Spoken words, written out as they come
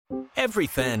Every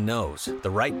fan knows the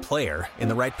right player in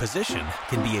the right position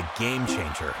can be a game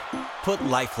changer. Put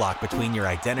LifeLock between your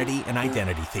identity and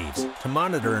identity thieves to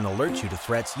monitor and alert you to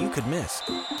threats you could miss.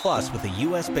 Plus, with a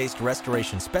U.S.-based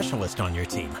restoration specialist on your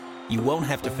team, you won't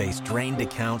have to face drained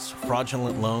accounts,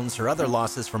 fraudulent loans, or other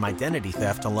losses from identity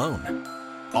theft alone.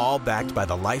 All backed by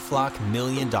the LifeLock $1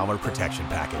 Million Protection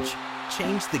Package.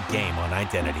 Change the game on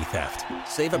identity theft.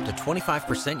 Save up to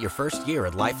 25% your first year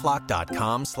at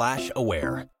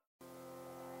LifeLock.com/aware.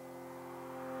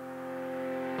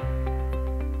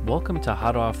 Welcome to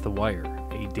Hot Off the Wire,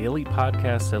 a daily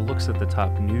podcast that looks at the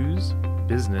top news,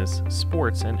 business,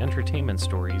 sports, and entertainment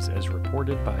stories as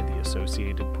reported by the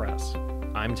Associated Press.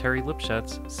 I'm Terry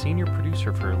Lipschutz, Senior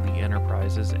Producer for Elite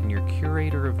Enterprises and your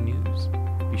curator of news.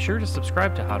 Be sure to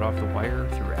subscribe to Hot Off the Wire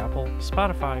through Apple,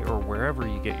 Spotify, or wherever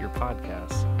you get your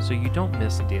podcasts so you don't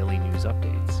miss daily news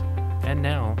updates. And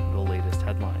now, the latest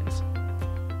headlines.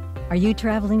 Are you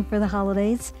traveling for the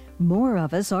holidays? More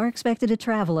of us are expected to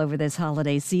travel over this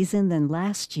holiday season than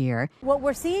last year. What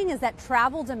we're seeing is that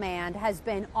travel demand has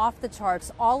been off the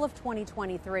charts all of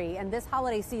 2023, and this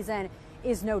holiday season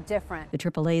is no different. The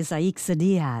AAA's Aixa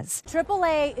Diaz.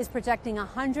 AAA is projecting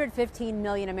 115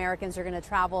 million Americans are going to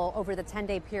travel over the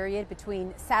 10-day period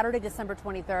between Saturday, December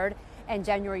 23rd and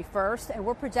January 1st, and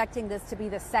we're projecting this to be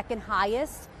the second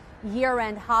highest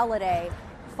year-end holiday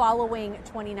following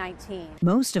 2019.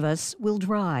 Most of us will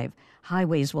drive.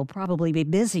 Highways will probably be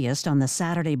busiest on the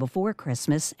Saturday before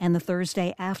Christmas and the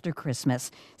Thursday after Christmas,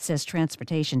 says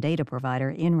transportation data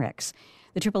provider INRIX.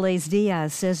 The AAA's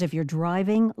Diaz says if you're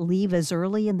driving, leave as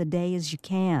early in the day as you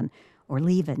can, or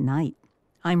leave at night.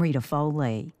 I'm Rita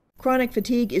Foley. Chronic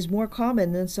fatigue is more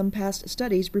common than some past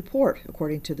studies report,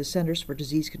 according to the Centers for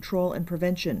Disease Control and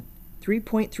Prevention.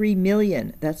 3.3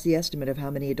 million, that's the estimate of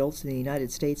how many adults in the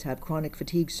United States have chronic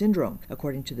fatigue syndrome,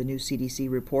 according to the new CDC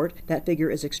report. That figure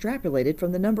is extrapolated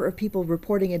from the number of people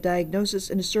reporting a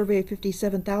diagnosis in a survey of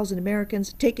 57,000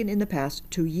 Americans taken in the past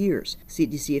 2 years.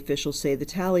 CDC officials say the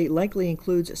tally likely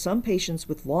includes some patients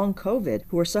with long COVID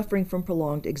who are suffering from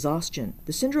prolonged exhaustion.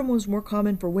 The syndrome was more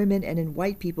common for women and in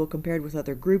white people compared with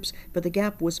other groups, but the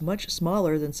gap was much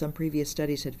smaller than some previous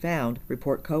studies had found.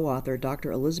 Report co-author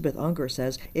Dr. Elizabeth Unger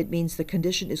says it means the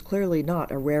condition is clearly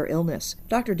not a rare illness.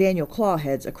 Dr. Daniel Claw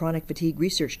heads a chronic fatigue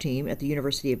research team at the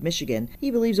University of Michigan.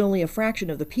 He believes only a fraction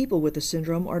of the people with the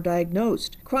syndrome are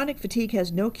diagnosed. Chronic fatigue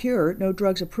has no cure, no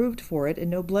drugs approved for it,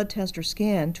 and no blood test or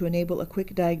scan to enable a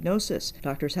quick diagnosis.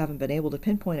 Doctors haven't been able to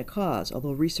pinpoint a cause,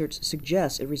 although research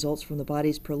suggests it results from the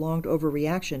body's prolonged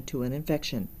overreaction to an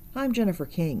infection. I'm Jennifer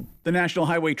King. The National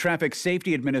Highway Traffic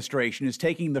Safety Administration is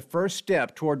taking the first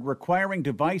step toward requiring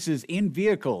devices in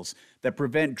vehicles that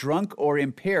prevent drunk or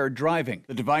impaired driving.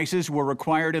 The devices were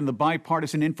required in the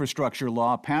bipartisan infrastructure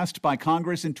law passed by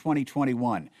Congress in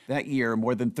 2021. That year,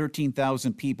 more than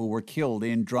 13,000 people were killed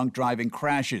in drunk driving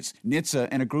crashes. NHTSA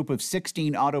and a group of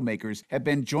 16 automakers have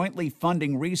been jointly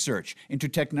funding research into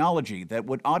technology that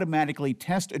would automatically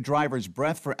test a driver's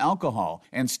breath for alcohol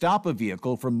and stop a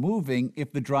vehicle from moving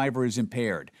if the driver is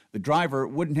impaired. The driver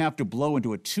wouldn't have to blow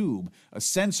into a tube. A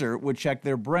sensor would check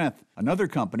their breath. Another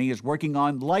company is working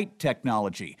on light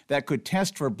technology that could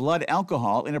test for blood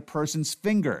alcohol in a person's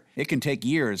finger. It can take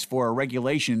years for a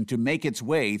regulation to make its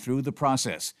way through the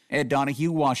process. Ed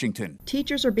Donahue, Washington.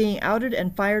 Teachers are being outed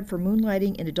and fired for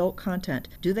moonlighting in adult content.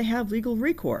 Do they have legal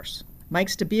recourse? Mike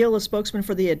Stabile, a spokesman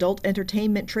for the adult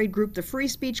entertainment trade group the Free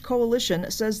Speech Coalition,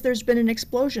 says there's been an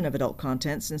explosion of adult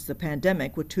content since the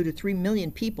pandemic, with 2 to 3 million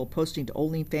people posting to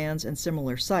OnlyFans and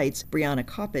similar sites. Brianna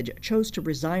Coppage chose to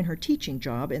resign her teaching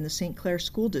job in the St. Clair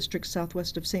School District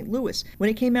southwest of St. Louis when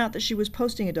it came out that she was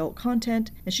posting adult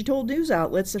content, and she told news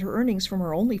outlets that her earnings from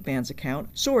her OnlyFans account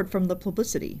soared from the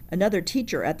publicity. Another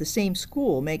teacher at the same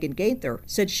school, Megan Gaither,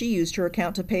 said she used her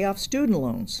account to pay off student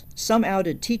loans. Some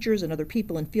outed teachers and other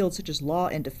people in fields such as law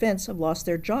and defense have lost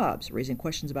their jobs, raising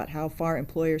questions about how far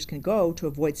employers can go to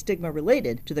avoid stigma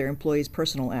related to their employees'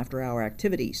 personal after-hour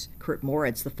activities. Kurt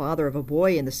Moritz, the father of a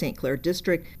boy in the St. Clair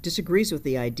district, disagrees with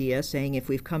the idea, saying if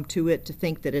we've come to it to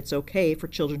think that it's okay for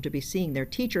children to be seeing their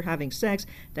teacher having sex,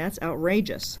 that's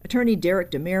outrageous. Attorney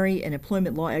Derek DeMary, an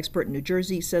employment law expert in New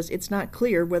Jersey, says it's not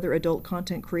clear whether adult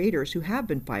content creators who have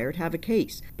been fired have a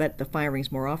case, but the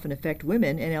firings more often affect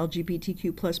women and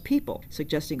LGBTQ plus people,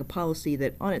 suggesting a policy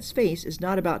that on its face is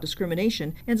not about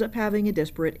discrimination ends up having a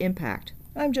disparate impact.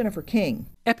 I'm Jennifer King.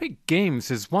 Epic Games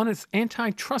has won its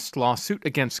antitrust lawsuit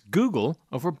against Google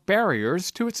over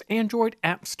barriers to its Android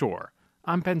App Store.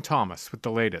 I'm Ben Thomas with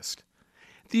the latest.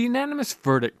 The unanimous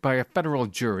verdict by a federal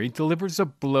jury delivers a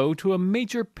blow to a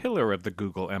major pillar of the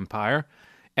Google empire.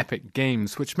 Epic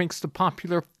Games, which makes the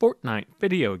popular Fortnite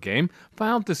video game,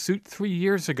 filed the suit 3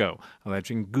 years ago,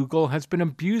 alleging Google has been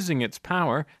abusing its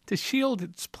power to shield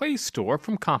its Play Store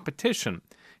from competition.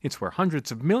 It's where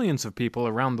hundreds of millions of people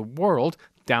around the world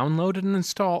download and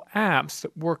install apps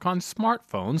that work on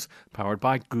smartphones powered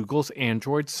by Google's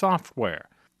Android software.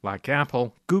 Like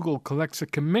Apple, Google collects a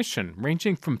commission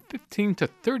ranging from 15 to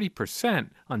 30%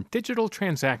 on digital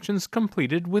transactions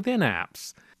completed within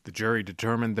apps. The jury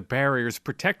determined the barriers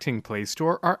protecting Play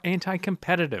Store are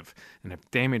anti-competitive and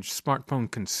have damaged smartphone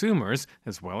consumers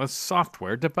as well as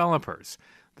software developers.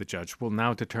 The judge will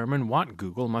now determine what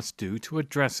Google must do to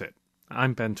address it.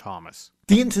 I'm Ben Thomas.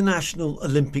 The International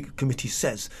Olympic Committee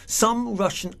says some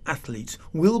Russian athletes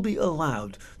will be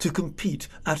allowed to compete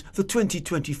at the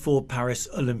 2024 Paris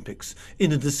Olympics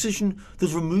in a decision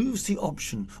that removes the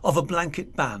option of a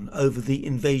blanket ban over the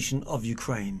invasion of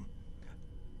Ukraine.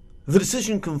 The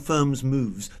decision confirms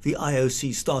moves the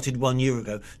IOC started 1 year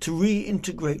ago to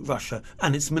reintegrate Russia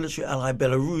and its military ally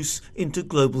Belarus into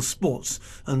global sports,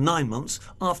 and 9 months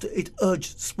after it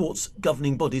urged sports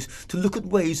governing bodies to look at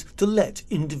ways to let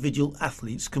individual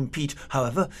athletes compete.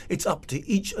 However, it's up to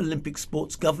each Olympic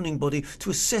sports governing body to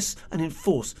assess and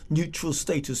enforce neutral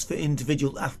status for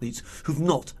individual athletes who've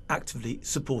not actively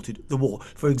supported the war.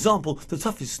 For example, the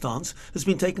toughest stance has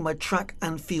been taken by Track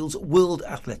and Field's World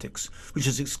Athletics, which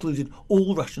has excluded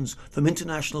all Russians from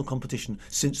international competition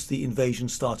since the invasion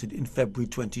started in February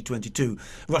 2022.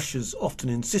 Russia's often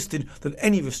insisted that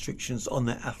any restrictions on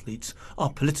their athletes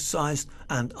are politicized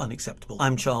and unacceptable.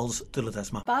 I'm Charles de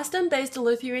Ledesma. Boston-based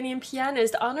Lithuanian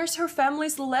pianist honors her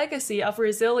family's legacy of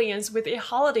resilience with a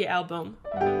holiday album.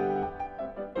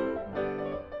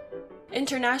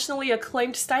 Internationally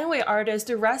acclaimed Steinway artist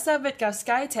Rasa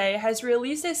Witkowskaite has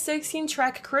released a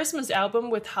 16-track Christmas album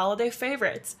with holiday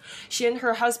favorites. She and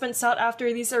her husband sought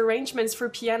after these arrangements for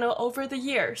piano over the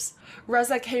years.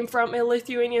 Rasa came from a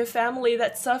Lithuanian family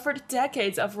that suffered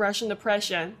decades of Russian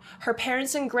oppression. Her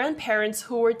parents and grandparents,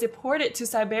 who were deported to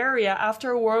Siberia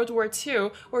after World War II,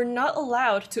 were not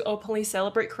allowed to openly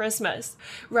celebrate Christmas.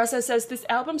 Rasa says this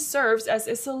album serves as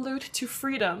a salute to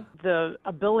freedom. The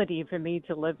ability for me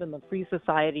to live in the free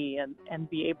society and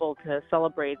be able to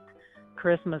celebrate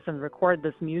Christmas and record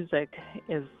this music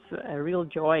is a real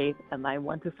joy, and I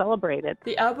want to celebrate it.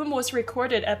 The album was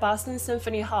recorded at Boston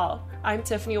Symphony Hall. I'm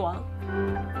Tiffany Wong.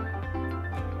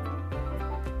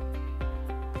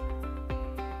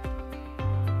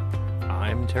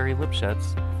 I'm Terry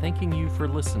Lipschutz, thanking you for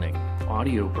listening.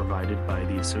 Audio provided by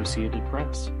the Associated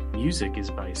Press. Music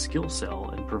is by Skillcell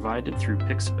and provided through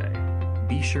Pixabay.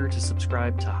 Be sure to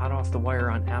subscribe to Hot Off the Wire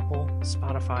on Apple,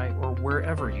 Spotify, or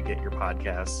wherever you get your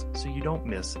podcasts so you don't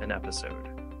miss an episode.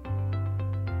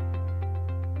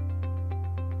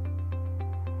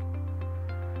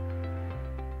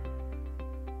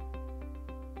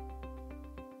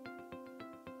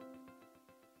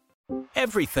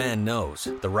 Every fan knows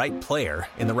the right player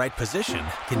in the right position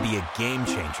can be a game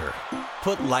changer.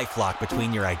 Put LifeLock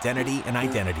between your identity and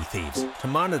identity thieves to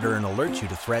monitor and alert you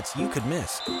to threats you could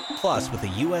miss. Plus, with a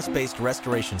U.S.-based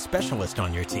restoration specialist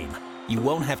on your team, you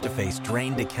won't have to face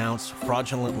drained accounts,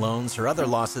 fraudulent loans, or other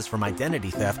losses from identity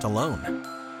theft alone.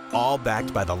 All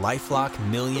backed by the LifeLock $1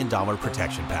 Million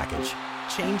Protection Package.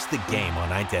 Change the game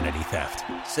on identity theft.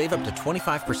 Save up to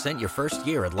 25% your first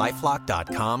year at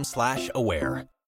LifeLock.com/aware.